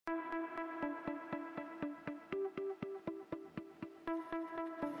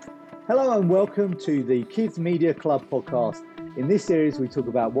Hello and welcome to the Kids Media Club podcast. In this series, we talk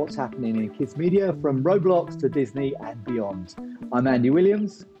about what's happening in kids media from Roblox to Disney and beyond. I'm Andy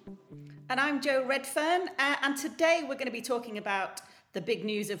Williams. And I'm Jo Redfern. And today we're going to be talking about the big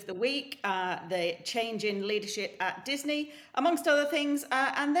news of the week, the change in leadership at Disney, amongst other things,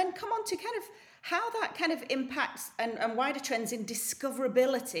 and then come on to kind of how that kind of impacts and wider trends in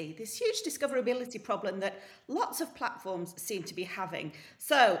discoverability, this huge discoverability problem that lots of platforms seem to be having.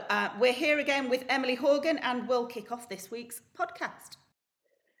 So we're here again with Emily Horgan, and we'll kick off this week's podcast.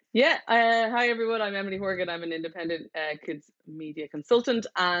 Yeah, hi everyone. I'm Emily Horgan. I'm an independent kids media consultant,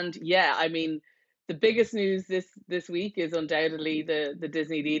 and the biggest news this week is undoubtedly the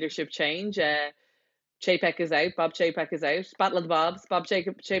Disney leadership change. Chapek is out. Bob Chapek is out. Battle of the Bobs.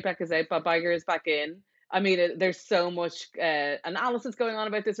 Chapek is out. Bob Iger is back in. I mean, there's so much analysis going on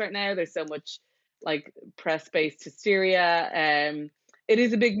about this right now. There's so much press-based hysteria. It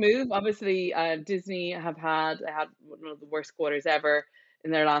is a big move. Obviously, Disney had one of the worst quarters ever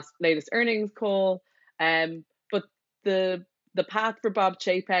in their latest earnings call. But the path for Bob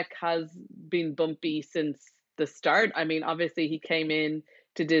Chapek has been bumpy since the start. I mean, obviously he came in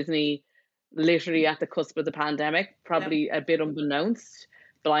to Disney literally at the cusp of the pandemic, probably a bit unbeknownst,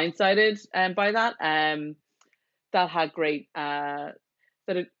 blindsided by that. That had great that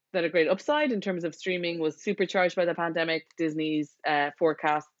a great upside in terms of streaming was supercharged by the pandemic. Disney's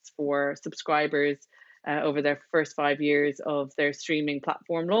forecasts for subscribers over their first 5 years of their streaming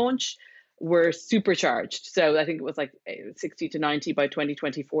platform launch were supercharged. So I think it was 60 to 90 by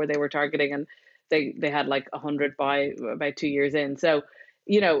 2024 they were targeting, and they had 100 by about 2 years in. So,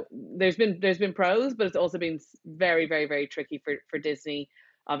 you know, there's been pros, but it's also been very, very, very tricky for Disney.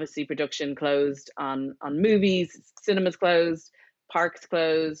 Obviously, production closed on movies, cinemas closed, parks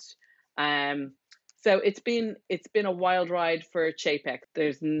closed. So it's been a wild ride for Chapek.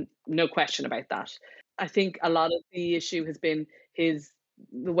 There's no question about that. I think a lot of the issue has been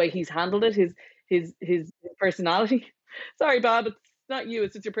the way he's handled it, his personality. Sorry, Bob, it's not you,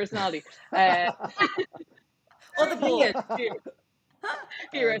 it's just your personality. Or the beard.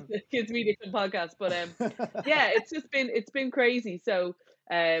 Here at the Kids Media Club podcast. But it's been crazy. So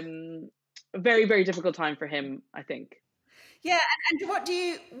a very, very difficult time for him, I think. Yeah, and what do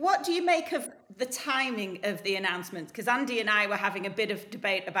you make of the timing of the announcement? Because Andy and I were having a bit of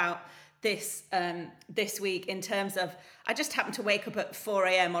debate about this week in terms of, I just happened to wake up at 4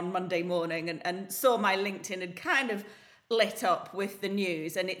 a.m. on Monday morning and saw my LinkedIn and kind of lit up with the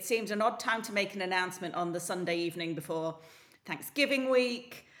news, and it seemed an odd time to make an announcement on the Sunday evening before Thanksgiving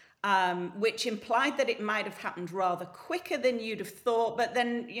week, which implied that it might have happened rather quicker than you'd have thought. But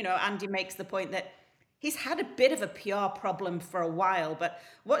then, you know, Andy makes the point that he's had a bit of a PR problem for a while. But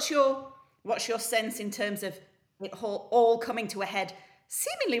what's your sense in terms of it all coming to a head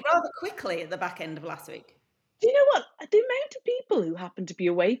seemingly rather quickly at the back end of last week? Do you know what? The amount of people who happened to be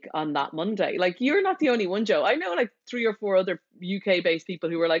awake on that Monday, you're not the only one, Jo. I know 3 or 4 other UK-based people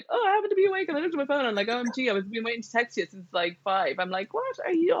who were like, oh, I happen to be awake, and I looked at my phone and OMG, I was been waiting to text you since 5. I'm like, what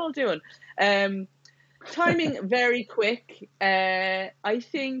are you all doing? Timing very quick. I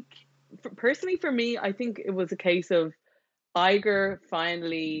think, personally for me, I think it was a case of Iger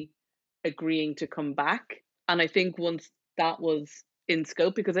finally agreeing to come back. And I think once that was in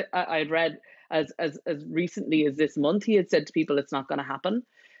scope, because I'd read as recently as this month, he had said to people it's not going to happen.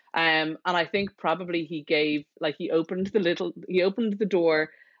 And I think probably he opened the door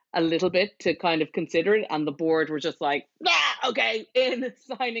a little bit to kind of consider it, and the board were just like, okay,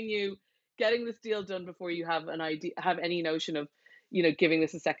 signing you, getting this deal done before you have any notion of, you know, giving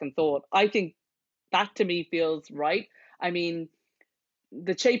this a second thought. I think that to me feels right. I mean,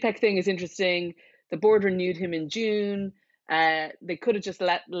 the Chapek thing is interesting. The board renewed him in June. They could have just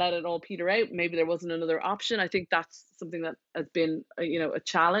let it all peter out. Maybe there wasn't another option. I think that's something that has been, a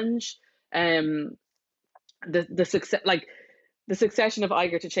challenge. The success, the succession of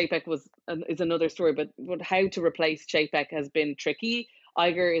Iger to Chapek is another story. But how to replace Chapek has been tricky.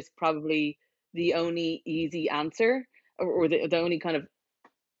 Iger is probably the only easy answer, or the only kind of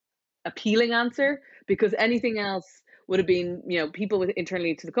appealing answer, because anything else would have been, people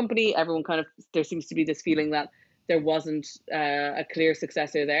internally to the company, everyone there seems to be this feeling that there wasn't a clear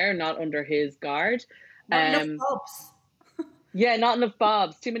successor there, not under his guard. Not enough Bobs. Yeah, not enough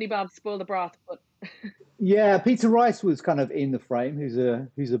Bobs. Too many Bobs spoil the broth. But yeah, Peter Rice was kind of in the frame. Who's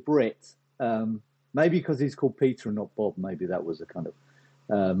a Brit. Maybe because he's called Peter and not Bob. Maybe that was a kind of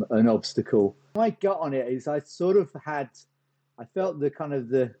an obstacle. My gut on it is I felt the kind of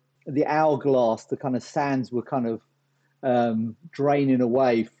the hourglass, the kind of sands were kind of draining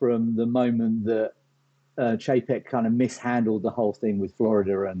away from the moment that Chapek kind of mishandled the whole thing with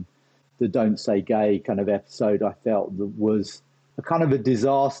Florida and the Don't Say Gay kind of episode, I felt that was a kind of a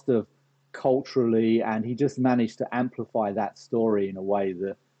disaster culturally, and he just managed to amplify that story in a way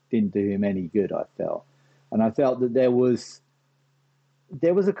that didn't do him any good, I felt. And I felt that there was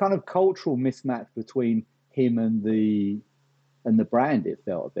a kind of cultural mismatch between him and the brand, it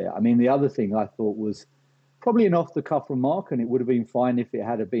felt a bit. I mean, the other thing I thought was probably an off-the-cuff remark, and it would have been fine if it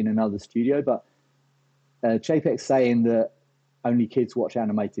had been another studio, but Chapek saying that only kids watch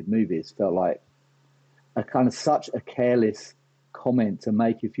animated movies felt like a kind of such a careless comment to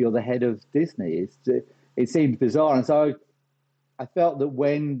make if you're the head of Disney. It seemed bizarre. And so I felt that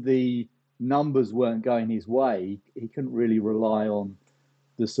when the numbers weren't going his way, he couldn't really rely on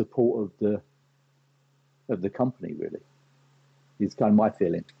the support of the company, really. Is kind of my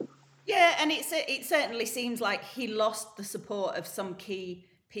feeling. Yeah, and it certainly seems like he lost the support of some key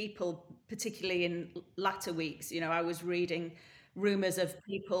people, particularly in latter weeks. You know, I was reading rumours of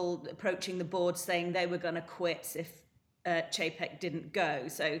people approaching the board saying they were going to quit if Chapek didn't go.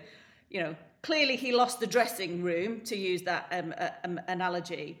 So, you know, clearly he lost the dressing room, to use that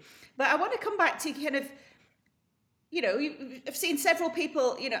analogy. But I want to come back to kind of, you know, I've seen several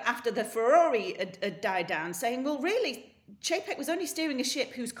people, you know, after the Ferrari had died down saying, well, really, Chapek was only steering a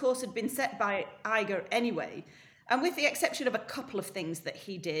ship whose course had been set by Iger anyway. And with the exception of a couple of things that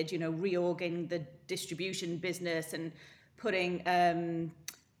he did, you know, reorging the distribution business and putting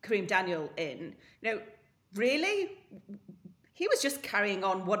Kareem Daniel in, you know, really, he was just carrying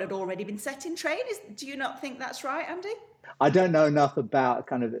on what had already been set in train. Do you not think that's right, Andy? I don't know enough about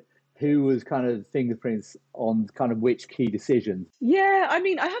kind of who was kind of fingerprints on kind of which key decisions. Yeah, I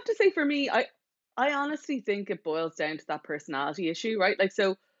mean, I have to say for me, I honestly think it boils down to that personality issue, right? Like,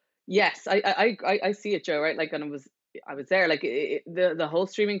 so yes, I see it, Joe, right? Like, and I was there, like the whole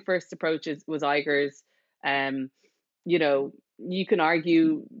streaming first approach was Iger's. You know, you can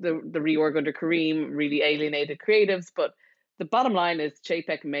argue the reorg under Kareem really alienated creatives, but the bottom line is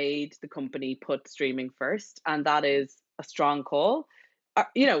Chapek made the company put streaming first, and that is a strong call.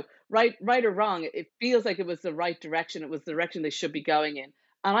 You know, right or wrong, it feels like it was the right direction. It was the direction they should be going in.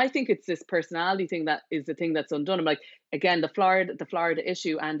 And I think it's this personality thing that is the thing that's undone. I'm like, again, the Florida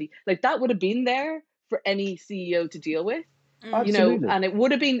issue, Andy, like that would have been there for any CEO to deal with. You know, and it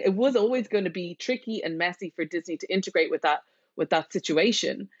was always going to be tricky and messy for Disney to integrate with that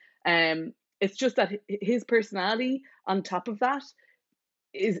situation. It's just that his personality on top of that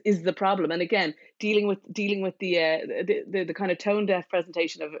is the problem. And again, dealing with the kind of tone deaf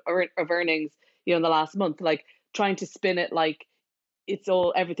presentation of earnings, you know, in the last month, like trying to spin it like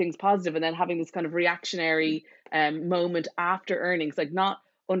everything's positive, and then having this kind of reactionary moment after earnings, like not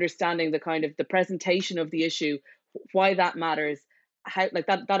understanding the kind of the presentation of the issue, why that matters, how like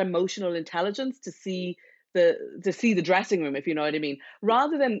that emotional intelligence to see the dressing room, if you know what I mean,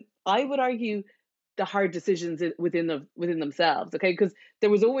 rather than, I would argue, the hard decisions within themselves. Okay, because there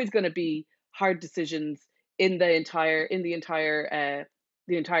was always going to be hard decisions in the entire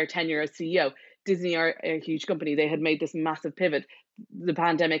tenure as CEO. Disney are a huge company. They had made this massive pivot. The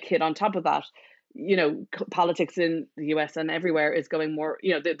pandemic hit on top of that. You know, politics in the US and everywhere is going more,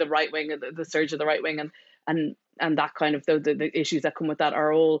 you know, the right wing, the surge of the right wing, and that kind of the issues that come with that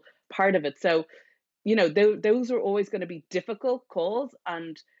are all part of it. So, you know, those are always going to be difficult calls,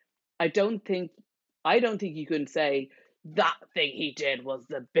 and I don't think you can say that thing he did was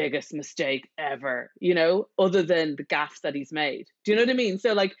the biggest mistake ever, you know, other than the gaffes that he's made. Do you know what I mean?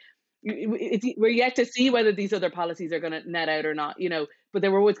 So like, we're yet to see whether these other policies are going to net out or not, you know, but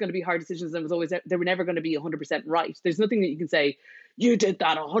there were always going to be hard decisions, and they were never going to be 100% right. There's nothing that you can say, you did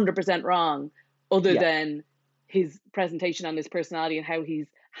that 100% wrong, other than his presentation and his personality and how he's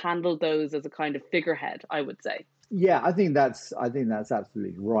handled those as a kind of figurehead, I would say. Yeah, I think that's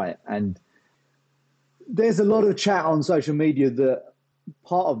absolutely right. And there's a lot of chat on social media that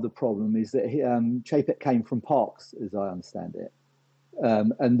part of the problem is that Chapek came from Parks, as I understand it.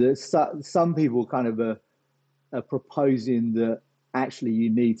 And that some people kind of are proposing that actually you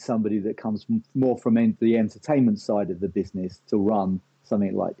need somebody that comes more from the entertainment side of the business to run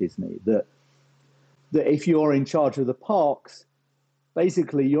something like Disney. That if you're in charge of the parks,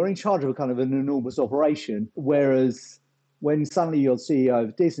 basically you're in charge of a kind of an enormous operation, whereas when suddenly you're CEO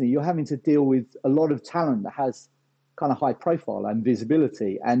of Disney, you're having to deal with a lot of talent that has kind of high profile and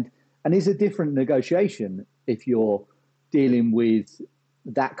visibility, and it's a different negotiation if you're dealing with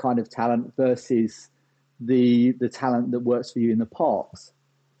that kind of talent versus the talent that works for you in the parks.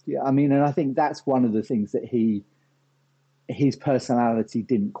 Yeah, I mean, and I think that's one of the things that his personality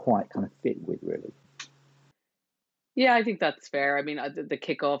didn't quite kind of fit with, really. Yeah, I think that's fair. I mean, the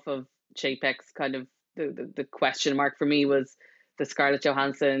kickoff of Chapek's kind of the question mark for me was the Scarlett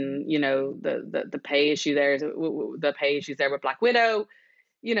Johansson, the pay issue there, the pay issues there with Black Widow,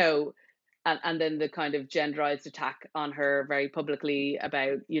 and then the kind of genderized attack on her very publicly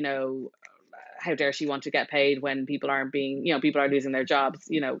about, how dare she want to get paid when people aren't being, people are losing their jobs,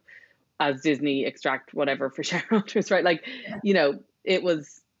 as Disney extract whatever for shareholders, right? Like, it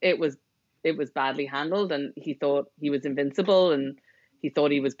was badly handled, and he thought he was invincible, and he thought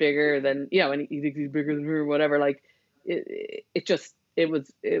he was bigger than, and he thinks he's bigger than her or whatever. Like, it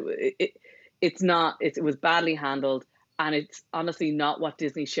was badly handled. And it's honestly not what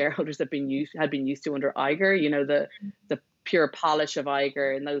Disney shareholders had been used to under Iger. The pure polish of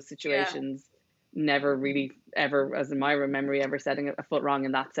Iger in those situations, never really ever, as in my memory, ever setting a foot wrong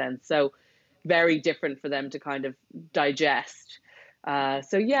in that sense. So very different for them to kind of digest.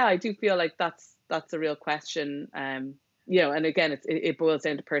 So yeah, I do feel like that's a real question. And again, it boils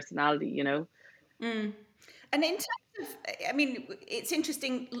down to personality. Mm. And in terms of, I mean, it's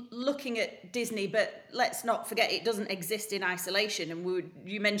interesting looking at Disney, but let's not forget it doesn't exist in isolation. And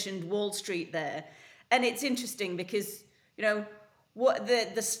you mentioned Wall Street there, and it's interesting because what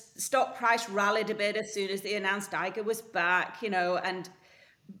the stock price rallied a bit as soon as they announced Iger was back,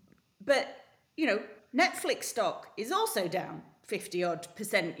 but Netflix stock is also down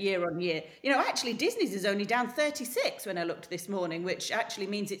 50-odd% year on year. Actually Disney's is only down 36 when I looked this morning, which actually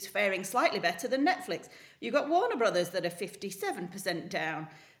means it's faring slightly better than Netflix. You've got Warner Brothers that are 57% down.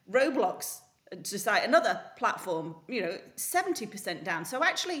 Roblox, to cite another platform, 70% down. So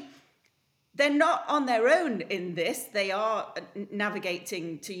actually, they're not on their own in this. They are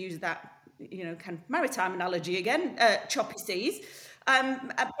navigating, to use that, kind of maritime analogy again, choppy seas.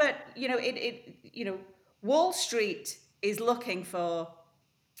 But Wall Street is looking for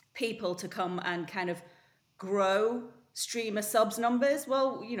people to come and kind of grow streamer subs numbers.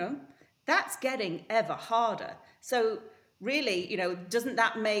 Well, that's getting ever harder. So really, doesn't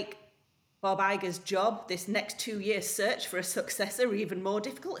that make Bob Iger's job, this next 2-year search for a successor, even more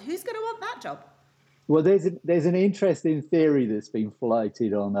difficult? Who's going to want that job? Well, there's an interesting theory that's been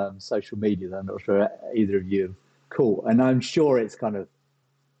floated on social media that I'm not sure either of you have caught, and I'm sure it's kind of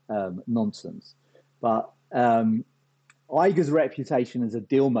nonsense. But Iger's reputation as a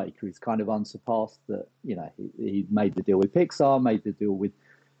deal maker is kind of unsurpassed. That he made the deal with Pixar, made the deal with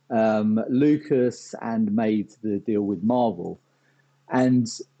Lucas, and made the deal with Marvel. And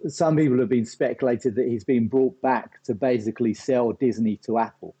some people have been speculated that he's been brought back to basically sell Disney to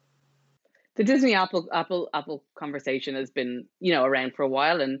Apple. The Disney Apple conversation has been around for a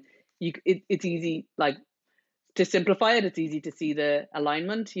while, and it's easy, like, to simplify it. It's easy to see the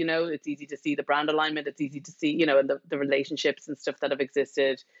alignment. It's easy to see the brand alignment. It's easy to see the relationships and stuff that have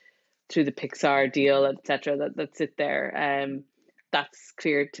existed through the Pixar deal, etc. That sit there. That's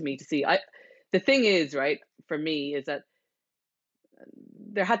clear to me to see. The thing is, right, for me, is that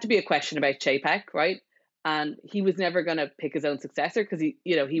there had to be a question about Chapek, right? And he was never going to pick his own successor because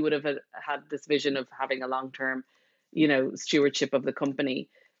he would have had this vision of having a long-term, stewardship of the company.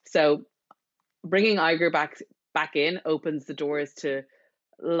 So bringing Iger back in opens the doors to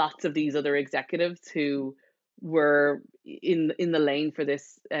lots of these other executives who were in the lane for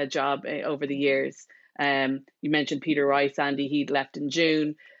this job over the years. You mentioned Peter Rice, Andy. He'd left in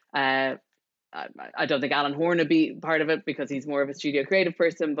June. I don't think Alan Horn would be part of it because he's more of a studio creative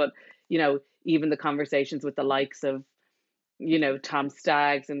person, but even the conversations with the likes of Tom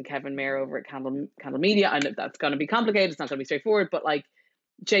Staggs and Kevin Mayer over at Candle Media, I know that's going to be complicated, it's not going to be straightforward, but like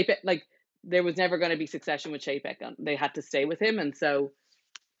Chapek, like there was never going to be succession with Chapek. They had to stay with him, and so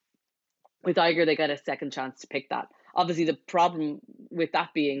with Iger they got a second chance to pick that. Obviously the problem with that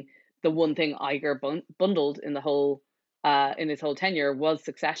being the one thing Iger bundled in the whole in his whole tenure was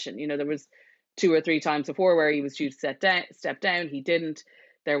succession. There was 2 or 3 times before where he was due to step down. He didn't.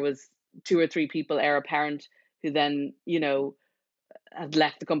 There was 2 or 3 people, heir apparent, who then, had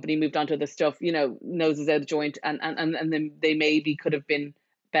left the company, moved on to other stuff, noses out of joint, and then they maybe could have been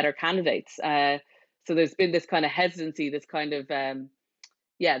better candidates. So there's been this kind of hesitancy, this kind of,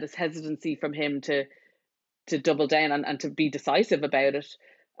 this hesitancy from him to double down and to be decisive about it.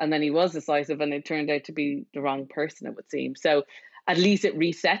 And then he was decisive, and it turned out to be the wrong person, it would seem. So at least it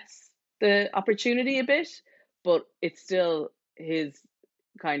resets the opportunity a bit, but it's still his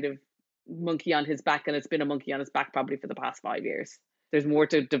kind of monkey on his back, and it's been a monkey on his back probably for the past 5 years. There's more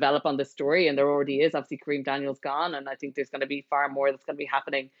to develop on this story, and there already is. Obviously, Kareem Daniel's gone, and I think there's going to be far more that's going to be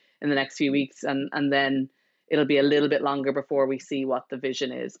happening in the next few weeks, and then it'll be a little bit longer before we see what the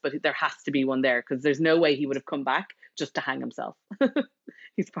vision is. But there has to be one there, because there's no way he would have come back just to hang himself.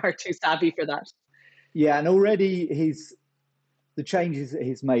 He's far too savvy for that. Yeah, and already the changes that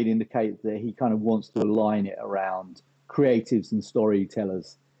he's made indicate that he kind of wants to align it around creatives and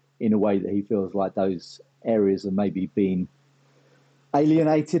storytellers in a way that he feels like those areas are maybe being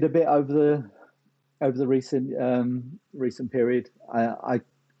alienated a bit over the recent period. I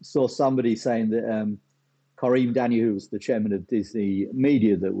saw somebody saying that Kareem Daniel, who was the chairman of Disney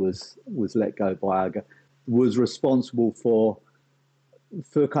Media that was let go by Iger, was responsible for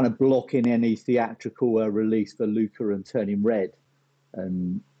kind of blocking any theatrical release for Luca and Turning Red,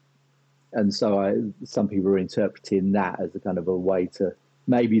 and so some people are interpreting that as a kind of a way to,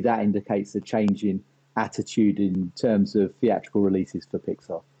 maybe that indicates a change in attitude in terms of theatrical releases for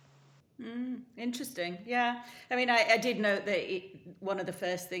Pixar. Interesting. Yeah. I mean, I did note that one of the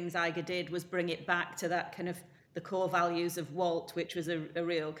first things Iger did was bring it back to that kind of the core values of Walt, which was a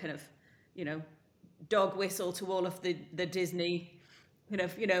real kind of, dog whistle to all of the Disney,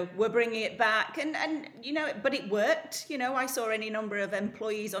 we're bringing it back. And but it worked. I saw any number of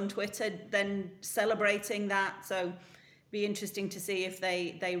employees on Twitter then celebrating that. So be interesting to see if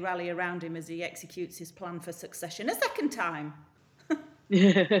they rally around him as he executes his plan for succession a second time.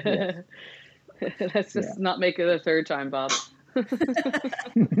 Yeah. Let's just not make it a third time, Bob.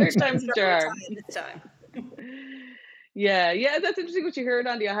 Third time's a charm. This time. Yeah, that's interesting what you heard,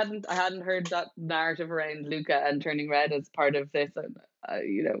 Andy. I hadn't heard that narrative around Luca and Turning Red as part of this.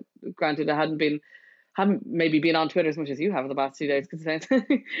 Granted, I haven't maybe been on Twitter as much as you have in the past 2 days because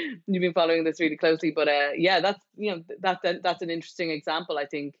you've been following this really closely. But that's an interesting example. I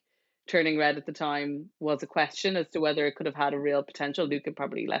think Turning Red at the time was a question as to whether it could have had a real potential. Luca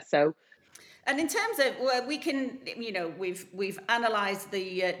probably less so. And in terms of, we can, we've analysed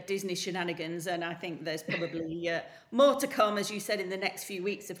the Disney shenanigans, and I think there's probably more to come, as you said, in the next few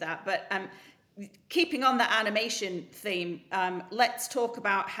weeks of that. But keeping on the animation theme, let's talk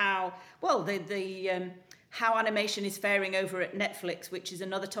about how how animation is faring over at Netflix, which is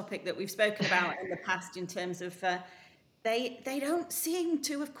another topic that we've spoken about in the past in terms of they don't seem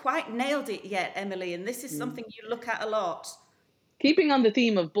to have quite nailed it yet, Emily, and this is something you look at a lot. Keeping on the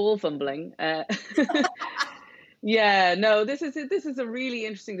theme of ball fumbling, this is a really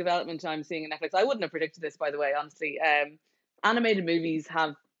interesting development I'm seeing in Netflix. I wouldn't have predicted this, by the way, honestly. Animated movies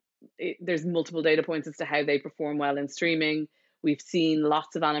there's multiple data points as to how they perform well in streaming. We've seen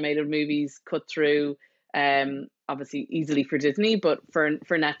lots of animated movies cut through, obviously easily for Disney, but for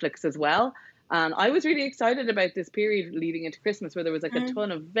Netflix as well. And I was really excited about this period leading into Christmas, where there was a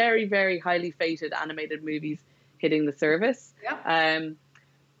ton of very, very highly fated animated movies hitting the service.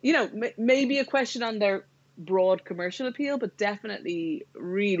 Maybe a question on their broad commercial appeal, but definitely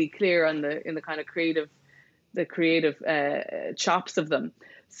really clear on in the kind of creative chops of them.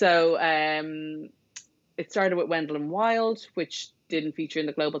 So it started with Wendell and Wild, which didn't feature in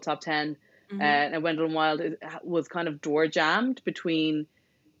the global top 10. And Wendell and Wild was kind of door jammed between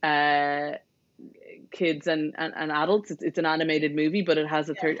kids and adults. It's an animated movie, but it has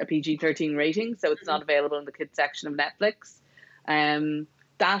a PG-13 rating, so it's not available in the kids section of Netflix.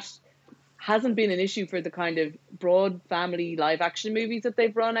 That hasn't been an issue for the kind of broad family live action movies that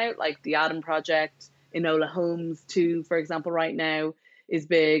they've run out, like The Adam Project, Enola Holmes 2, for example, right now is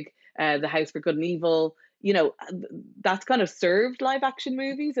big. The House for Good and Evil, that's kind of served live action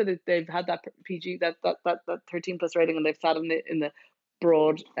movies, so that they've had that PG, that 13 plus rating, and they've sat in the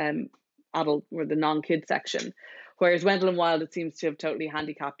broad adult or the non-kid section, whereas Wendell and Wild, it seems to have totally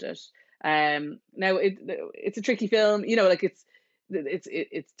handicapped it. Now it's a tricky film, it's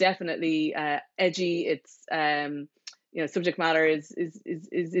definitely edgy. It's subject matter is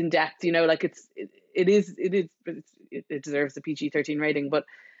in depth. It deserves a PG-13 rating, but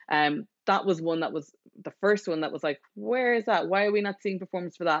that was the first one that was like, where is that? Why are we not seeing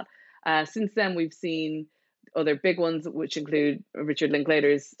performance for that? Since then, we've seen other big ones, which include Richard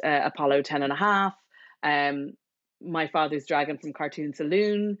Linklater's Apollo 10.5, My Father's Dragon from Cartoon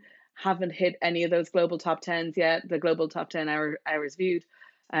Saloon. Haven't hit any of those global top 10s yet, the global top 10 hours viewed.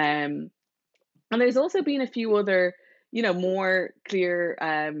 And there's also been a few other, more clear,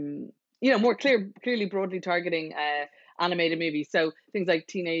 clearly broadly targeting animated movies. So things like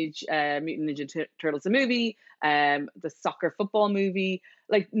Teenage Mutant Ninja Turtles, the movie, the soccer football movie,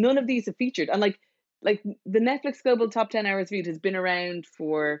 like none of these have featured. And like the Netflix global top 10 hours viewed has been around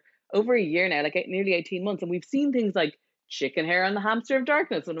for over a year now, like nearly 18 months. And we've seen things like Chicken Hair and the Hamster of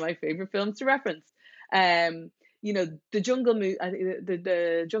Darkness, one of my favorite films to reference. The Jungle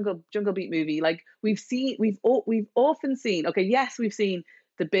the Jungle Beat movie. Like we've often seen. Okay, yes, we've seen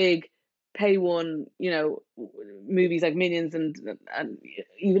the big pay one, movies like Minions and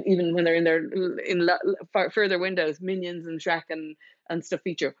even when they're in further windows, Minions and Shrek and stuff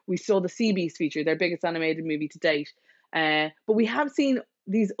feature. We saw the Sea Beast feature, their biggest animated movie to date. But we have seen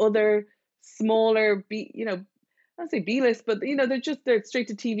these other smaller, I don't say B-list, but they're straight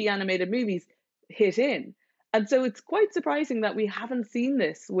to TV animated movies hit in. And so it's quite surprising that we haven't seen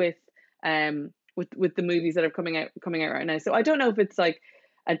this with the movies that are coming out right now. So I don't know if it's like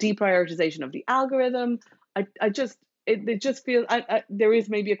a deprioritization of the algorithm. It just feels there is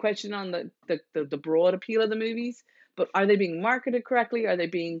maybe a question on the broad appeal of the movies, but are they being marketed correctly? Are they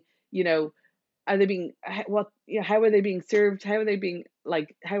being, how are they being served? How are they being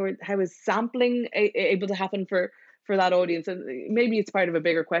how is sampling able to happen for that audience? And maybe it's part of a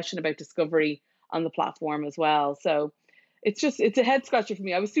bigger question about discovery on the platform as well. So it's a head scratcher for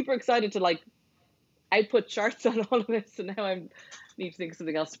me. I was super excited to output charts on all of this, and now I need to think of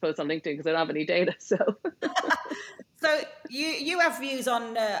something else to post on LinkedIn because I don't have any data. So so you have views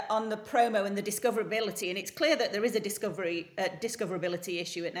on the promo and the discoverability, and it's clear that there is a discoverability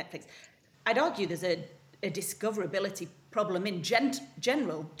issue at Netflix. I'd argue there's a discoverability problem in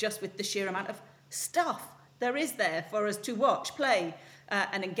general, just with the sheer amount of stuff there is there for us to watch, play,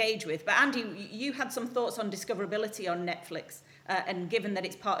 and engage with. But Andy, you had some thoughts on discoverability on Netflix, and given that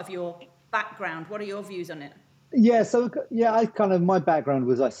it's part of your background, what are your views on it? Yeah, so my background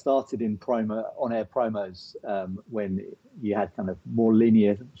was I started in on-air promos when you had kind of more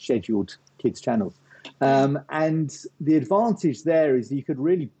linear scheduled kids channels. And the advantage there is you could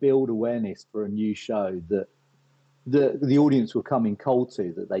really build awareness for a new show that the audience were coming cold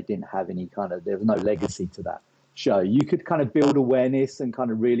to, that they didn't have any there was no legacy to that show. You could kind of build awareness and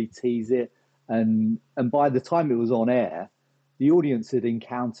kind of really tease it. And by the time it was on air, the audience had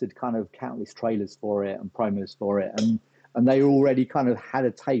encountered kind of countless trailers for it and promos for it. And they already kind of had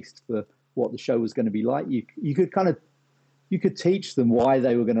a taste for what the show was going to be like. You could teach them why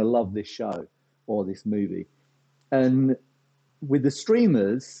they were going to love this show or this movie. And with the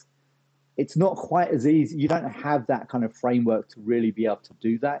streamers, it's not quite as easy. You don't have that kind of framework to really be able to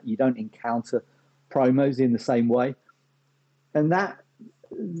do that. You don't encounter promos in the same way. And that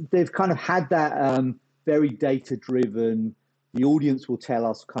they've kind of had that very data-driven, the audience will tell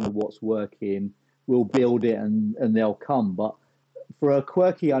us kind of what's working, we'll build it and they'll come. But for a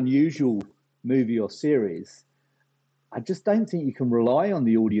quirky, unusual movie or series, I just don't think you can rely on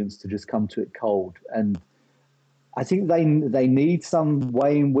the audience to just come to it cold. And I think they need some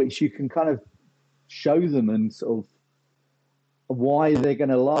way in which you can kind of show them and sort of why they're going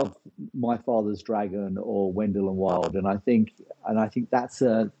to love My Father's Dragon or Wendell and Wild. And I think that's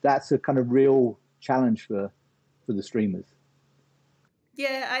a kind of real challenge for the streamers.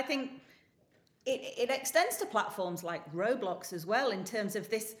 Yeah, I think it extends to platforms like Roblox as well, in terms of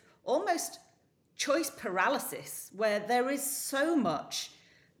this almost choice paralysis, where there is so much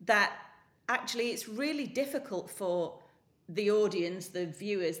that actually it's really difficult for the audience, the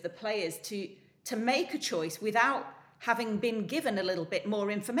viewers, the players to make a choice without having been given a little bit more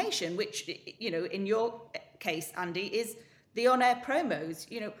information, which, in your case, Andy, is the on-air promos.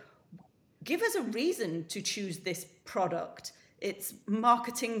 Give us a reason to choose this product. It's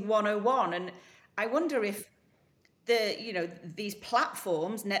marketing 101. And I wonder if these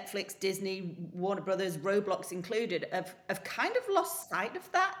platforms, Netflix, Disney, Warner Brothers, Roblox included, have kind of lost sight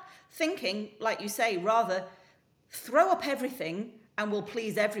of that, thinking, like you say, rather throw up everything and we'll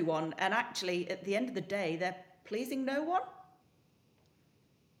please everyone. And actually, at the end of the day, they're pleasing no one.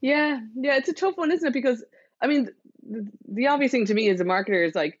 Yeah, it's a tough one, isn't it? Because, I mean, the obvious thing to me as a marketer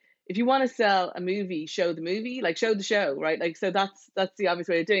is if you want to sell a movie, show the movie, show the show, right? So that's the obvious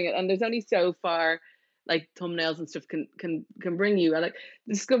way of doing it. And there's only so far thumbnails and stuff can bring you. And the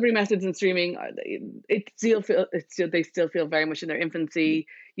discovery methods in streaming, they still feel very much in their infancy.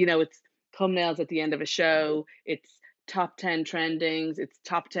 It's thumbnails at the end of a show. It's top 10 trendings. It's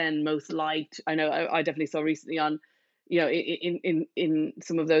top 10 most liked. I know I definitely saw recently on, in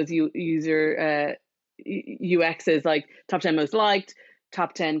some of those user UXs, top 10 most liked,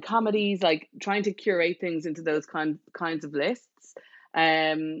 top 10 comedies, trying to curate things into those kinds of lists.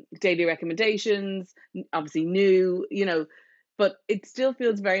 Daily recommendations, obviously new, but it still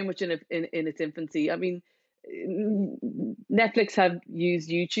feels very much in its infancy. I mean, Netflix have used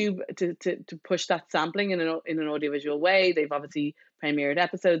YouTube to push that sampling in an audiovisual way. They've obviously premiered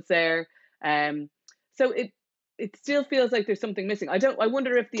episodes there. So it still feels like there's something missing. I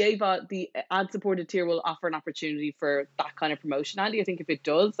wonder if the AVOD, the ad supported tier, will offer an opportunity for that kind of promotion, Andy. I think if it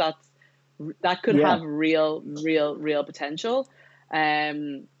does, that could have real potential.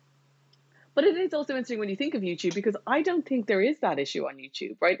 But it is also interesting when you think of YouTube, because I don't think there is that issue on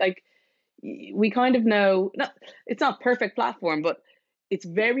YouTube, right? We kind of know, it's not a perfect platform, but it's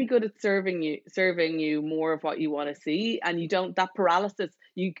very good at serving you more of what you want to see. And that paralysis,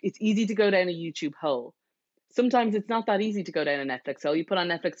 it's easy to go down a YouTube hole. sometimes it's not that easy to go down a Netflix hole. You put on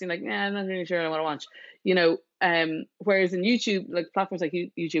Netflix, you're like, I'm not really sure I want to watch, whereas in YouTube, like platforms like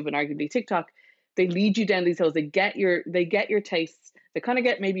YouTube and arguably TikTok, they lead you down these holes. They get your tastes. They kind of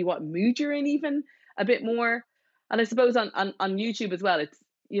get maybe what mood you're in even a bit more. And I suppose on YouTube as well, it's,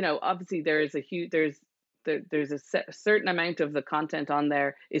 obviously there's a certain amount of the content on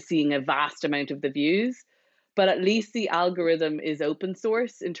there is seeing a vast amount of the views, but at least the algorithm is open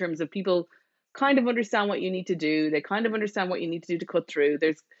source in terms of people kind of understand what you need to do. They kind of understand what you need to do to cut through.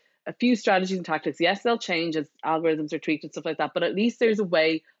 There's a few strategies and tactics. Yes, they'll change as algorithms are tweaked and stuff like that, but at least there's a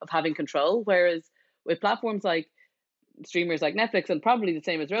way of having control. Whereas with platforms like streamers like Netflix, and probably the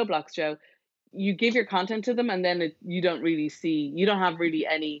same as Roblox, Joe, you give your content to them and then you don't have really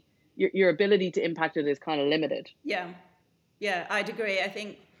any, your ability to impact it is kind of limited. Yeah, I'd agree. I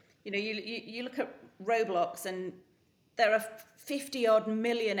think, you look at Roblox and there are 50 odd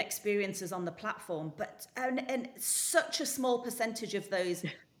million experiences on the platform, but and such a small percentage of those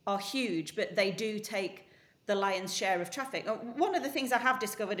are huge, but they do take the lion's share of traffic. One of the things I have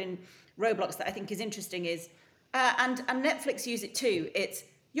discovered in Roblox that I think is interesting is, and Netflix use it too, it's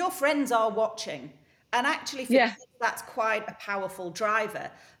your friends are watching. And actually, for kids, that's quite a powerful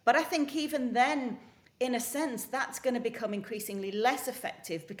driver. But I think even then, in a sense, that's going to become increasingly less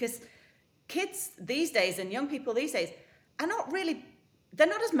effective because kids these days and young people these days are they're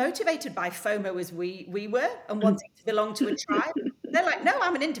not as motivated by FOMO as we were and wanting to belong to a tribe. They're like, no,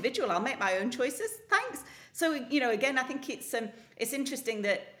 I'm an individual. I'll make my own choices. Thanks. So, again, I think it's interesting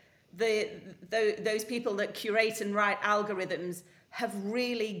that those people that curate and write algorithms have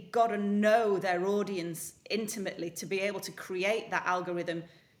really got to know their audience intimately to be able to create that algorithm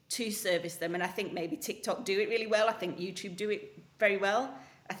to service them. And I think maybe TikTok do it really well. I think YouTube do it very well.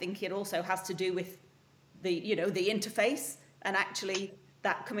 I think it also has to do with the interface and actually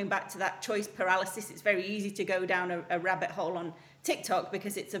that coming back to that choice paralysis. It's very easy to go down a rabbit hole on TikTok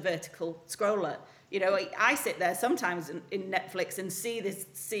because it's a vertical scroller. I sit there sometimes in Netflix and see this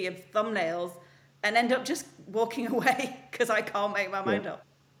sea of thumbnails and end up just walking away because I can't make my mind up.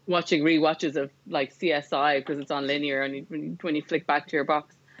 Watching rewatches of like CSI because it's on linear and when you flick back to your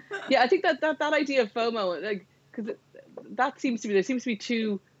box. Yeah, I think that idea of FOMO, like, because there seems to be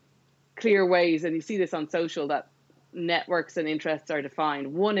two clear ways, and you see this on social, that networks and interests are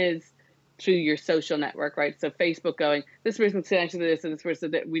defined. One is through your social network, right? So Facebook going, this person's connected to this and this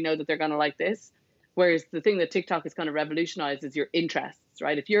person, that we know that they're going to like this. Whereas the thing that TikTok has kind of revolutionized is your interests,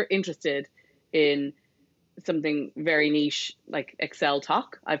 right? If you're interested in something very niche like Excel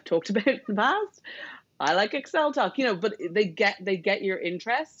talk, I've talked about in the past, I like Excel talk, but they get your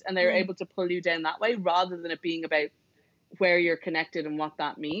interest and they're able to pull you down that way rather than it being about where you're connected and what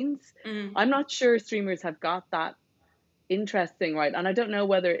that means. I'm not sure streamers have got that interest thing right, and I don't know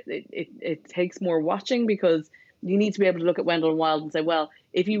whether it takes more watching, because you need to be able to look at Wendell Wild and say, well,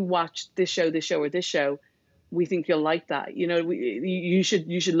 if you watch this show or this show, we think you'll like that. You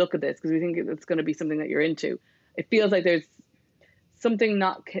should look at this because we think it's going to be something that you're into. It feels like there's something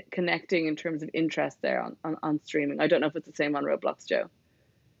not connecting in terms of interest there on streaming. I don't know if it's the same on Roblox, Joe.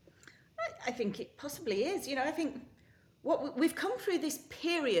 I think it possibly is. I think we've come through this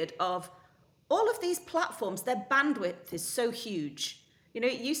period of all of these platforms, their bandwidth is so huge.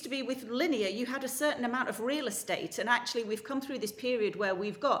 It used to be with linear, you had a certain amount of real estate, and actually we've come through this period where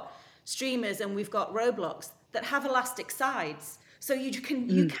we've got streamers and we've got Roblox that have elastic sides. So you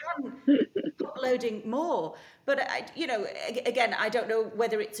can uploading more. But, again, I don't know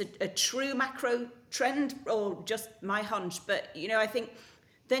whether it's a true macro trend or just my hunch. But, I think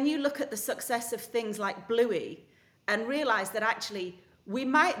then you look at the success of things like Bluey and realize that actually we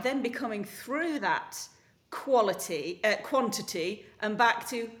might then be coming through that quantity and back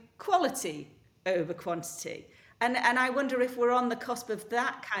to quality over quantity. And I wonder if we're on the cusp of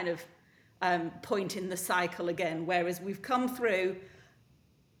that kind of point in the cycle again, whereas we've come through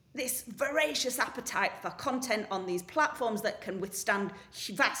this voracious appetite for content on these platforms that can withstand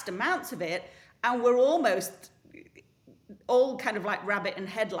vast amounts of it, and we're almost all kind of like rabbit in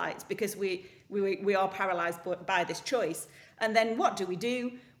headlights because we are paralyzed by this choice. And then what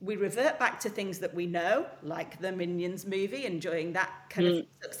do? We revert back to things that we know, like the Minions movie, enjoying that kind of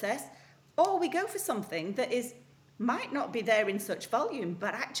success, or we go for something that might not be there in such volume,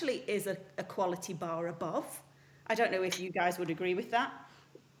 but actually is a quality bar above. I don't know if you guys would agree with that.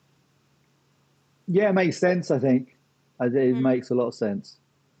 Yeah, it makes sense, I think. It makes a lot of sense.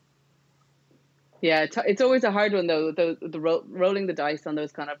 Yeah, it's always a hard one, though, the rolling the dice on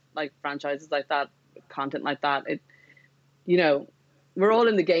those kind of like franchises like that, content like that. We're all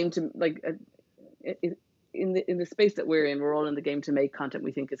in the game to like, in the space that we're in, we're all in the game to make content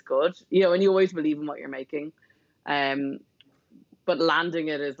we think is good, you know, and you always believe in what you're making. But landing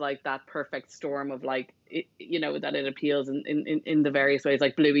it is like that perfect storm of like, you know, that it appeals in the various ways,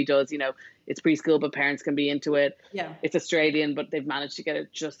 like Bluey does, you know, it's preschool, but parents can be into it. Yeah. It's Australian, but they've managed to get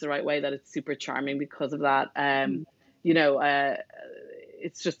it just the right way that it's super charming because of that. You know,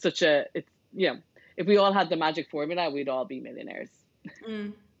 it's just such a, it's, you know, if we all had the magic formula, we'd all be millionaires.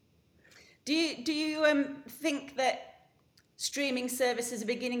 Do you think that streaming services are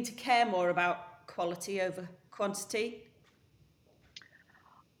beginning to care more about quality over quantity?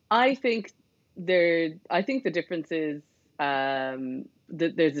 I think the difference is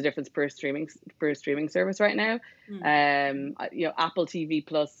there's a difference per streaming service right now. You know, Apple TV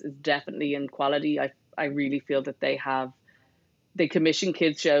Plus is definitely in quality. I really feel that they commission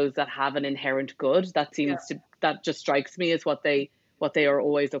kids shows that have an inherent good. That seems to, that just strikes me as what they are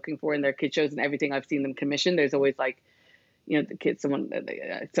always looking for in their kid shows, and everything I've seen them commission. There's always like, you know, the kids, someone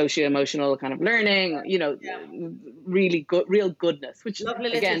socio-emotional kind of learning, you know, really good, real goodness, which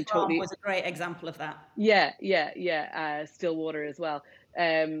Lovely again, Little Farm was a great example of that. Stillwater as well.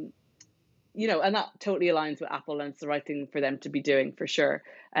 You know, and that totally aligns with Apple, and it's the right thing for them to be doing for sure.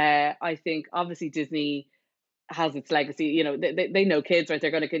 I think obviously Disney has its legacy. You know, they know kids, right?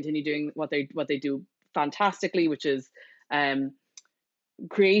 They're going to continue doing what they do fantastically, which is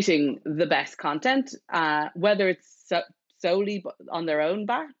creating the best content, whether it's solely on their own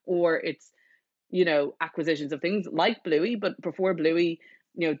back or it's, you know, acquisitions of things like Bluey. But before Bluey,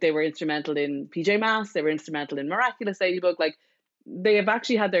 you know, they were instrumental in PJ Masks, they were instrumental in Miraculous Ladybug. Like, they have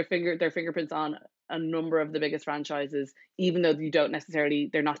actually had their fingerprints on a number of the biggest franchises, even though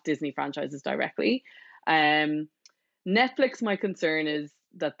they're not Disney franchises directly. Netflix, my concern is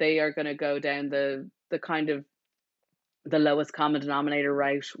that they are going to go down the kind of the lowest common denominator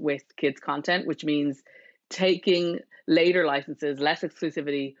route with kids content, which means taking later licenses, less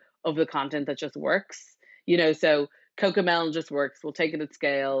exclusivity of the content that just works. You know, so CoComelon just works. We'll take it at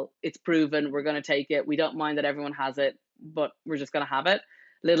scale. It's proven. We're going to take it. We don't mind that everyone has it, but we're just going to have it.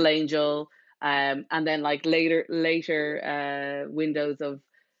 Little Angel, and then like later windows of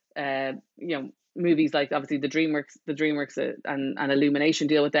you know, movies like obviously the DreamWorks and Illumination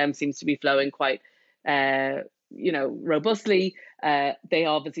deal with them seems to be flowing quite you know, robustly. They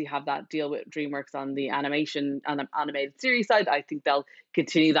obviously have that deal with DreamWorks on the animation and animated series side. I think they'll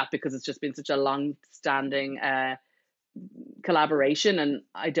continue that because it's just been such a long-standing collaboration, and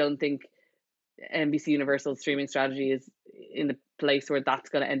I don't think NBC Universal's streaming strategy is in the place where that's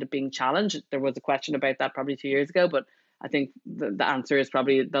going to end up being challenged. There was a question about that probably 2 years ago, but I think the answer is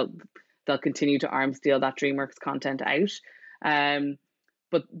probably they'll continue to arms deal that DreamWorks content out.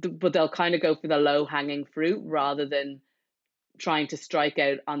 But they'll kind of go for the low hanging fruit rather than trying to strike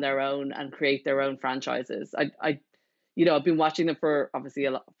out on their own and create their own franchises. You know, I've been watching them for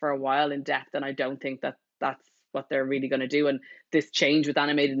a while in depth, and I don't think that that's what they're really going to do. And this change with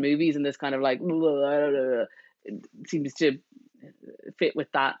animated movies and this kind of like seems to fit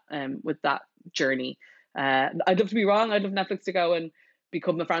with that journey. I'd love to be wrong. I'd love Netflix to go and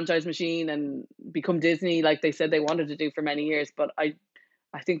become the franchise machine and become Disney like they said they wanted to do for many years. But I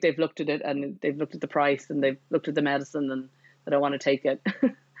think they've looked at it, and they've looked at the price, and they've looked at the medicine, and they don't want to take it.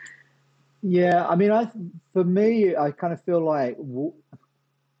 Yeah, I mean, for me, I kind of feel like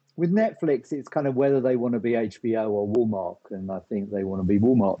with Netflix, it's kind of whether they want to be HBO or Walmart, and I think they want to be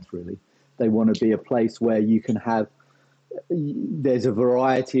Walmart, really. They want to be a place where you can have, there's a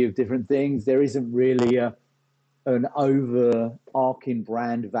variety of different things. There isn't really an overarching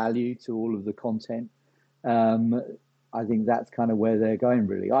brand value to all of the content. I think that's kind of where they're going,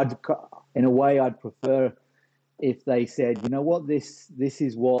 really. In a way, I'd prefer if they said, you know what, this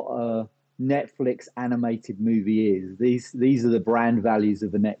is what a Netflix animated movie is. These are the brand values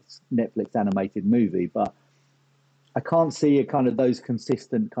of a Netflix animated movie. But I can't see a kind of those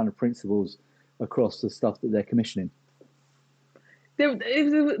consistent kind of principles across the stuff that they're commissioning. But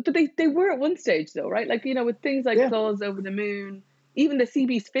they were at one stage, though, right? Like, you know, with things like Claws Over the Moon. Even the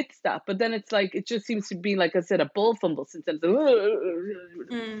CB's fits that, but then it's like, it just seems to be, like I said, a bull fumble since it's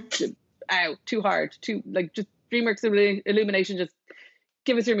too hard, like, just DreamWorks Illumination, just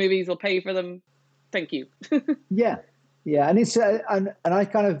give us your movies, we'll pay for them, thank you. yeah, and it's and I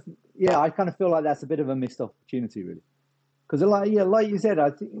kind of feel like that's a bit of a missed opportunity, really, because like you said,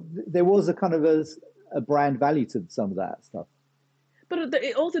 I think there was a kind of a brand value to some of that stuff, but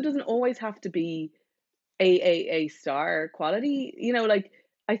it also doesn't always have to be a star quality, you know. Like,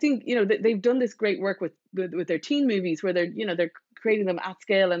 I think, you know, they've done this great work with their teen movies where they're creating them at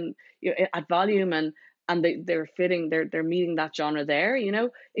scale and, you know, at volume, and they're meeting that genre there. You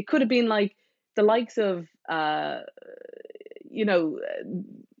know, it could have been like the likes of,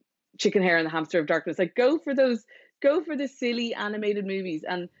 Chicken Hare and the Hamster of Darkness, like go for the silly animated movies,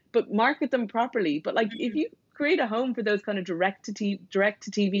 but market them properly. But like if you create a home for those kind of direct to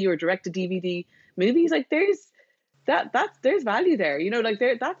TV or direct to DVD movies, like there's value there, like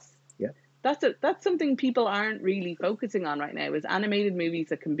that's something people aren't really focusing on right now, is animated movies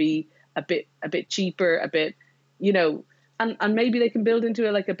that can be a bit cheaper, a bit, and maybe they can build into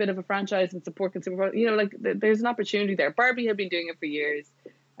a bit of a franchise and support consumer, there's an opportunity there. Barbie have been doing it for years.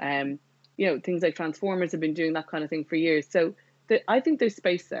 Things like Transformers have been doing that kind of thing for years. So I think there's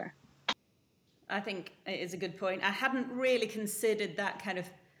space there. I think it is a good point. I hadn't really considered that kind of,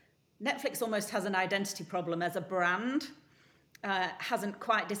 Netflix almost has an identity problem as a brand. Hasn't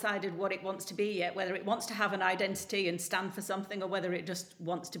quite decided what it wants to be yet, whether it wants to have an identity and stand for something, or whether it just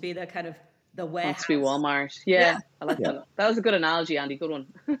wants to be the kind of the warehouse. Wants to be Walmart. Yeah. I like that. That was a good analogy, Andy. Good one.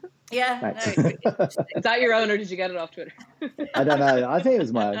 Yeah. No, is that your own, or did you get it off Twitter? I don't know. I think it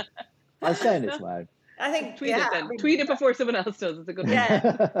was my own. I was saying it's my own. I think tweet it then. Tweet it before someone else does. It's a good one.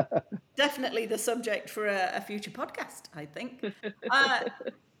 Yeah, definitely the subject for a future podcast, I think.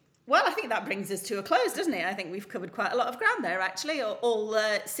 Well, I think that brings us to a close, doesn't it? I think we've covered quite a lot of ground there, actually, all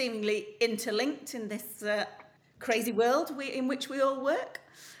seemingly interlinked in this crazy world in which we all work.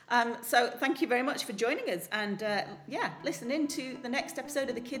 So thank you very much for joining us, and listen in to the next episode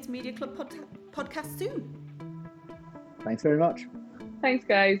of the Kids Media Club podcast soon. Thanks very much. Thanks,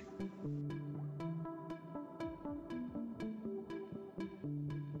 guys.